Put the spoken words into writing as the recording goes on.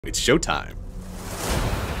It's showtime.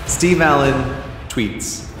 Steve Allen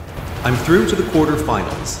tweets, "I'm through to the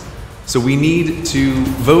quarterfinals, so we need to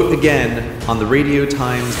vote again on the Radio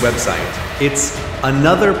Times website. It's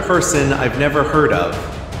another person I've never heard of.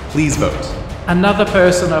 Please vote." Another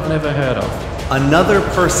person I've never heard of. Another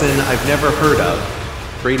person I've never heard of.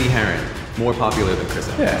 Brady Haran, more popular than Chris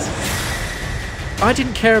Evans. Yeah. I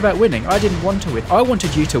didn't care about winning. I didn't want to win. I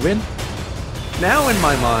wanted you to win. Now in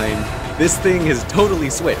my mind, this thing has totally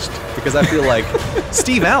switched because I feel like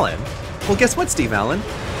Steve Allen. Well, guess what, Steve Allen?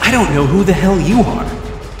 I don't know who the hell you are.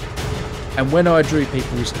 And when I drew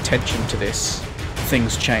people's attention to this,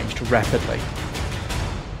 things changed rapidly.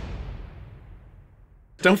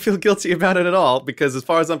 Don't feel guilty about it at all, because as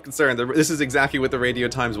far as I'm concerned, this is exactly what the Radio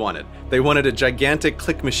Times wanted. They wanted a gigantic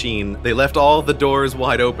click machine. They left all the doors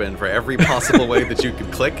wide open for every possible way that you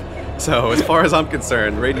could click. So as far as I'm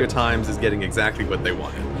concerned, Radio Times is getting exactly what they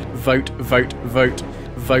wanted. Vote, vote, vote,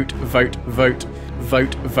 vote, vote, vote,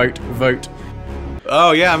 vote, vote, vote.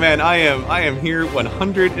 Oh yeah, man, I am here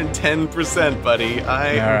 110%, buddy. I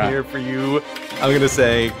am here for you. I'm gonna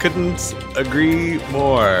say, couldn't agree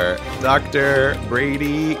more. Dr.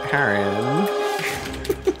 Brady Haran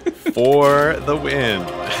for the win.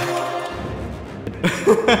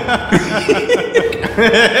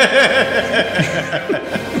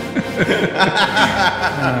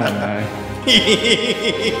 Oh no.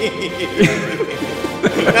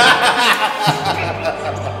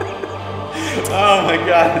 Oh my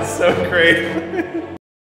god, it's so great.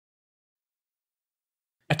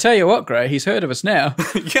 I tell you what, Gray, he's heard of us now.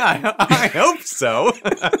 Yeah, I hope so.